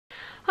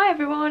Hi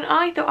everyone,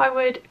 I thought I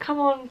would come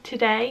on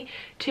today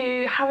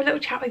to have a little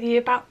chat with you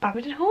about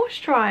badminton horse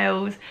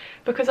trials,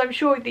 because I'm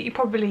sure that you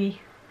probably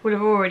would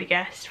have already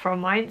guessed from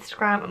my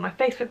Instagram and my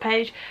Facebook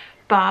page,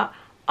 but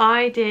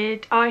I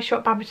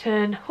shot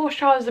badminton horse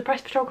trials as a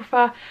press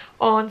photographer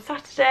on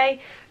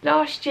Saturday.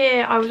 Last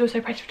year I was also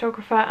a press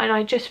photographer and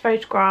I just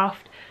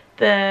photographed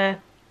I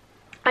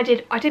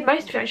did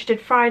most of it. I actually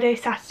did Friday,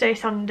 Saturday,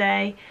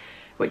 Sunday,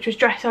 which was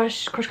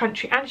dressage, cross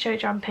country and show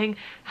jumping.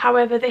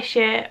 However, this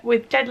year,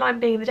 with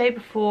deadline being the day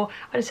before,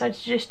 I decided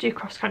to just do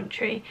cross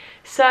country.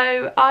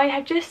 So I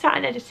have just sat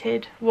and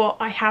edited what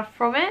I have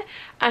from it,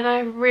 and I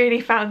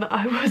really found that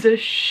I was a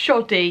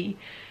shoddy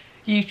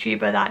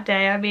YouTuber that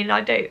day. I mean,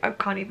 I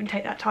can't even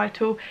take that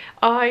title.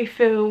 I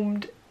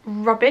filmed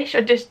rubbish.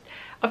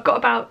 I've got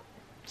about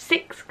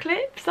 6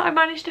 clips that I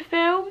managed to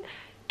film.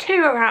 2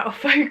 are out of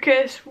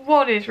focus,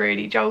 1 is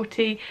really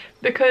jolty,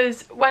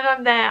 because when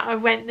I'm there I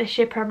went this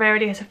year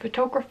primarily as a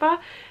photographer,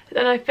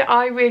 and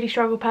I really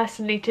struggle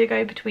personally to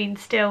go between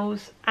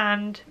stills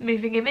and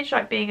moving image,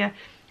 like being a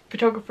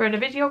photographer and a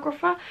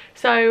videographer.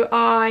 So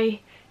I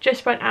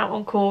just went out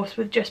on course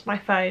with just my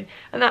phone,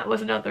 and that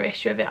was another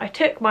issue of it. I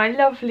took my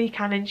lovely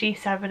Canon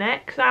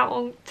G7X out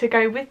on to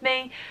go with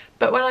me,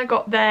 but when I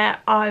got there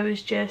I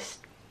was just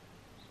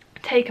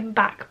taken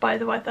back by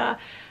the weather.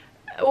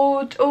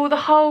 All the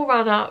whole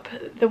run up,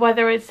 the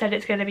weather had said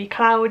it's going to be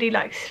cloudy,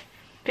 like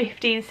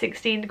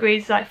 15-16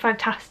 degrees, like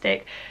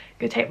fantastic. I'm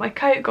going to take my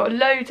coat, got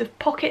loads of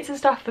pockets and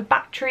stuff for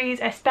batteries,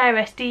 a spare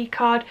SD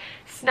card,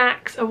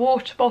 snacks, a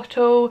water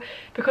bottle,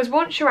 because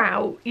once you're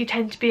out you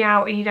tend to be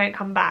out and you don't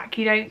come back.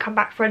 You don't come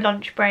back for a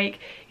lunch break,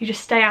 you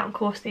just stay out on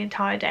course the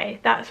entire day.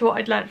 That's what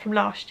I'd learnt from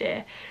last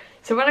year.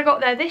 So when I got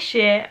there this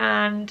year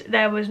and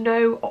there was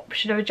no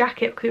option of a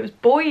jacket because it was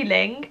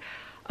boiling,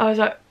 I was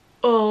like,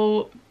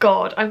 oh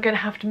god, I'm going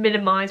to have to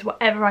minimise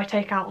whatever I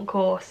take out on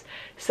course.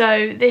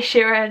 So this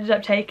year I ended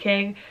up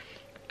taking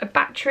a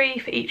battery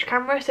for each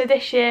camera. So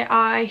this year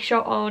I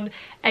shot on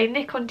a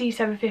Nikon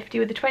D750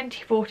 with a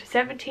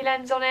 24-70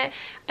 lens on it,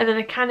 and then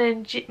a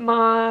Canon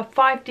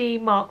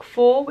 5D Mark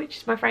IV, which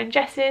is my friend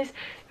Jess's,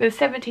 with a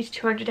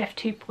 70-200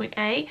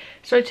 f2.8.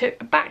 So I took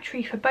a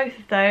battery for both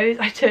of those.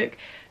 I took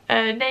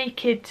a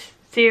naked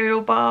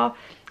cereal bar,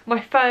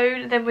 my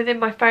phone, and then within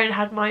my phone I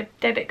had my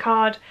debit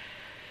card,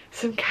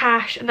 some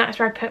cash, and that's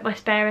where I put my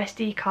spare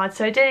SD card.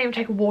 So I didn't even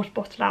take a water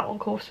bottle out on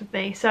course with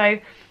me. So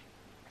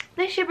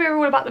this year we were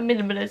all about the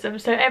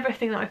minimalism, so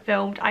everything that I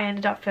filmed I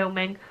ended up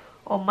filming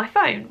on my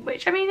phone,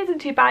 which I mean isn't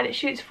too bad. It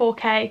shoots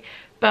 4K,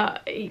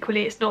 but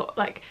equally it's not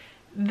like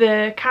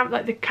the camera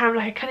like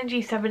a Canon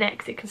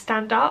G7X. It can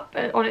stand up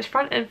on its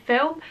front and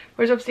film,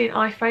 whereas obviously an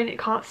iPhone it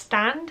can't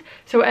stand.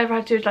 So whatever I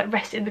had to do is like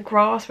rest it in the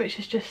grass, which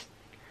is just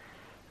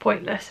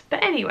pointless.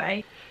 But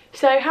anyway,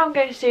 so how I'm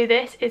going to do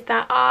this is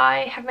that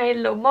I have made a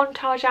little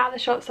montage out of the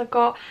shots I've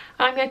got,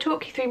 and I'm going to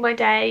talk you through my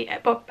day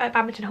at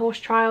badminton horse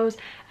trials,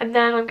 and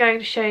then I'm going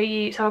to show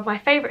you some of my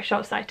favourite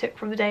shots that I took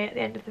from the day at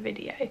the end of the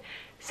video.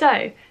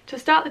 So to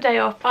start the day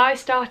off, I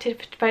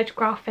started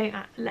photographing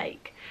at the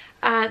lake.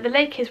 The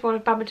lake is one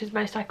of badminton's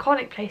most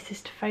iconic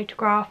places to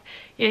photograph.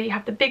 You know, you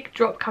have the big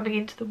drop coming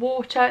into the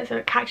water, so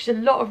it catches a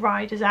lot of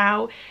riders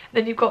out, and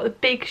then you've got the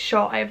big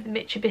shot over the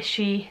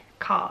Mitsubishi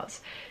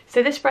cars.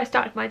 So this is where I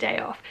started my day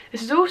off.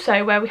 This is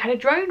also where we had a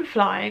drone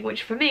flying,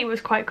 which for me was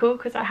quite cool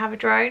because I have a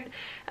drone.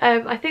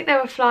 I think they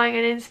were flying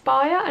an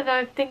Inspire, and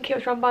I think it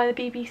was run by the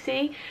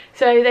BBC.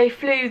 So they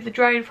flew the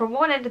drone from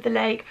one end of the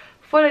lake,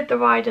 followed the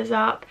riders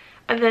up,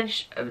 and then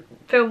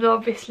filmed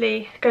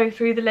obviously going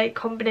through the lake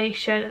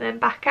combination and then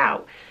back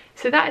out.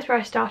 So that is where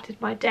I started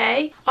my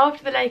day.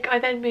 After the lake I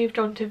then moved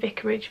on to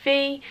Vicarage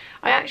V.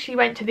 I actually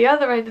went to the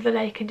other end of the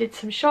lake and did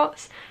some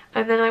shots,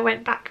 and then I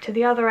went back to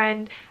the other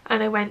end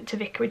and I went to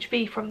Vicarage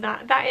V from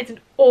that. That is an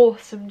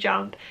awesome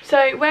jump.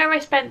 So where I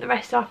spent the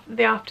rest of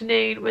the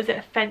afternoon was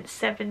at fence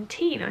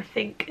 17, I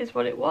think is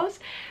what it was.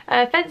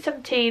 Fence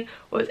 17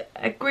 was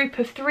a group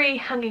of 3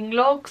 hanging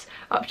logs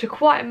up to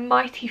quite a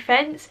mighty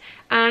fence,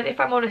 and if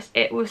I'm honest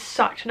it was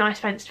such a nice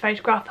fence to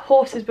photograph. The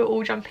horses were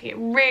all jumping it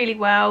really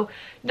well,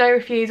 no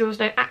refusals,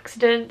 no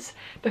accidents,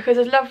 because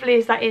as lovely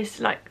as that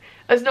is, like,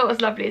 not as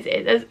lovely as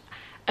it is,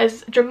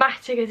 as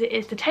dramatic as it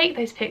is to take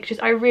those pictures,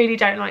 I really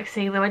don't like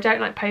seeing them. I don't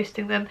like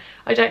posting them.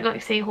 I don't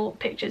like seeing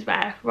pictures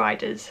where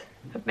riders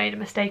have made a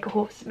mistake or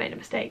horses have made a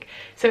mistake.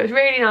 So it was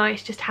really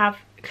nice just to have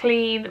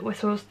clean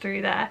whistles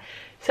through there.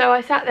 So I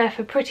sat there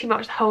for pretty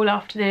much the whole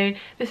afternoon.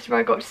 This is where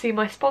I got to see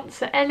my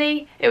sponsor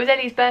Ellie. It was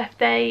Ellie's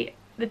birthday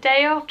the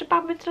day after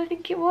badminton, I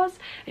think it was,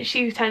 and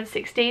she turned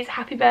 16, so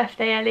happy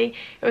birthday Ellie.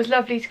 It was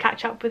lovely to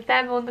catch up with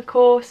them on the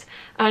course,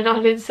 and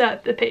I'll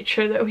insert the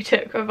picture that we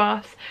took of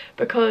us,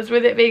 because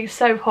with it being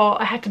so hot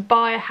I had to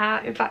buy a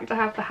hat. In fact I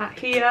have the hat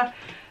here.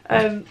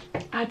 I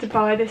had to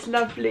buy this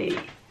lovely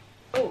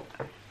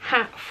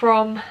hat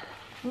from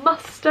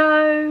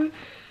Musto.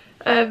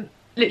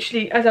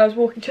 Literally as I was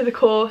walking to the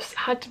course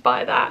I had to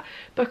buy that,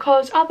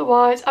 because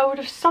otherwise I would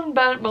have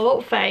sunburnt my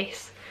little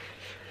face.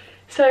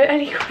 So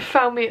Ellie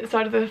found me at the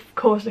side of the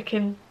course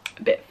looking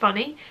a bit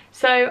funny.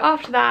 So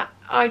after that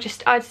I'd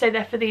stay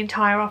there for the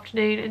entire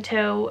afternoon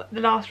until the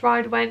last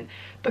ride went,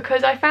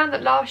 because I found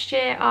that last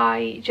year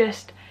I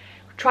just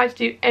tried to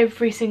do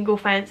every single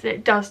fence and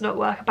it does not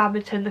work at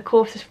Badminton. The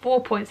course is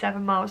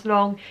 4.7 miles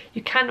long.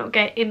 You cannot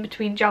get in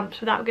between jumps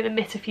without going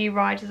to miss a few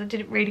rides, as I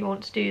didn't really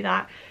want to do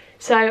that.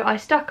 So I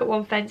stuck at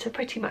one fence for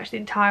pretty much the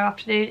entire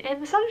afternoon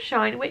in the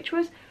sunshine, which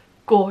was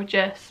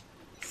gorgeous.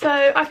 So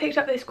I picked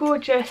up this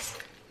gorgeous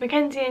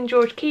Mackenzie and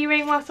George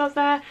keyring whilst I was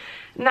there,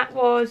 and that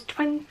was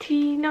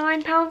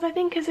 £29 I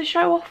think as a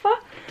show offer.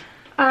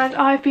 And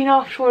I've been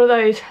after one of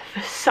those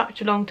for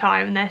such a long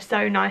time, and they're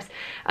so nice.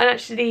 And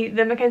actually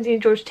the Mackenzie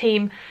and George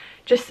team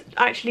just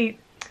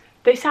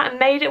they sat and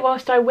made it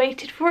whilst I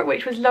waited for it,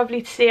 which was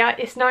lovely to see.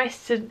 It's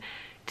nice to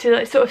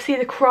like sort of see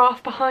the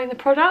craft behind the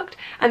product,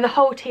 and the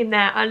whole team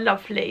there are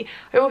lovely.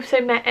 I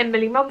also met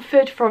Emily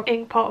Mumford from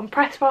Inkpot and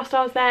Press whilst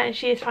I was there, and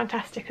she is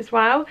fantastic as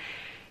well.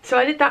 So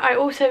I did that. I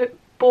also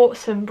bought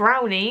some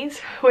brownies,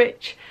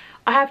 which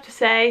I have to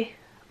say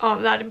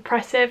aren't that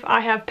impressive. I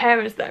have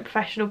parents that are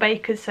professional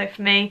bakers, so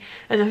for me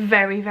there's a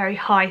very, very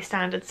high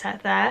standard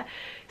set there.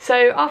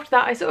 So after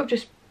that I sort of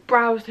just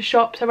browsed the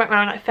shops. I went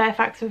around like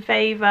Fairfax and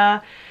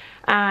Favour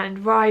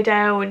and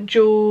Rydell and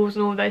Jules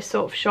and all those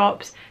sort of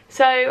shops.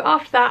 So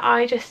after that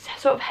I just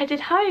sort of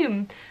headed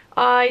home.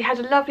 I had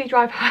a lovely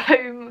drive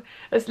home,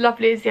 as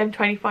lovely as the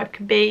M25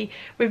 can be.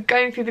 We're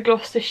going through the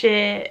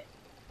Gloucestershire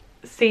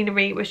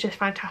scenery, was just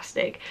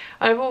fantastic.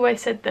 I've always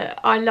said that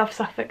I love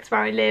Suffolk, it's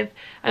where I live,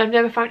 and I've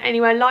never found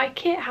anywhere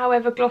like it.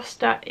 However,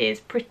 Gloucester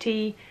is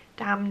pretty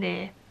damn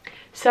near.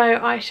 So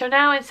I shall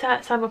now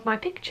insert some of my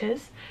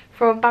pictures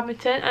from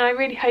Badminton, and I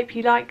really hope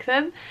you like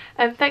them.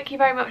 Thank you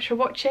very much for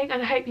watching,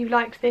 and I hope you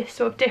liked this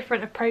sort of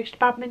different approach to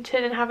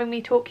Badminton and having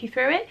me talk you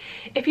through it.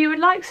 If you would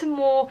like some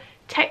more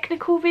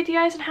technical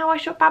videos on how I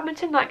shot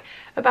Badminton, like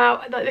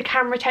about like the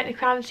camera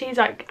technicalities,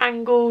 like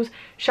angles,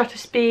 shutter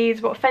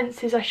speeds, what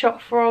fences I shot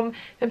from,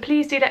 then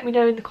please do let me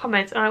know in the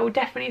comments, and I will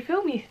definitely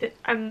film you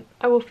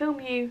I will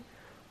film you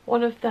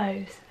one of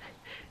those.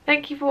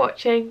 Thank you for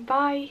watching.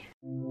 Bye.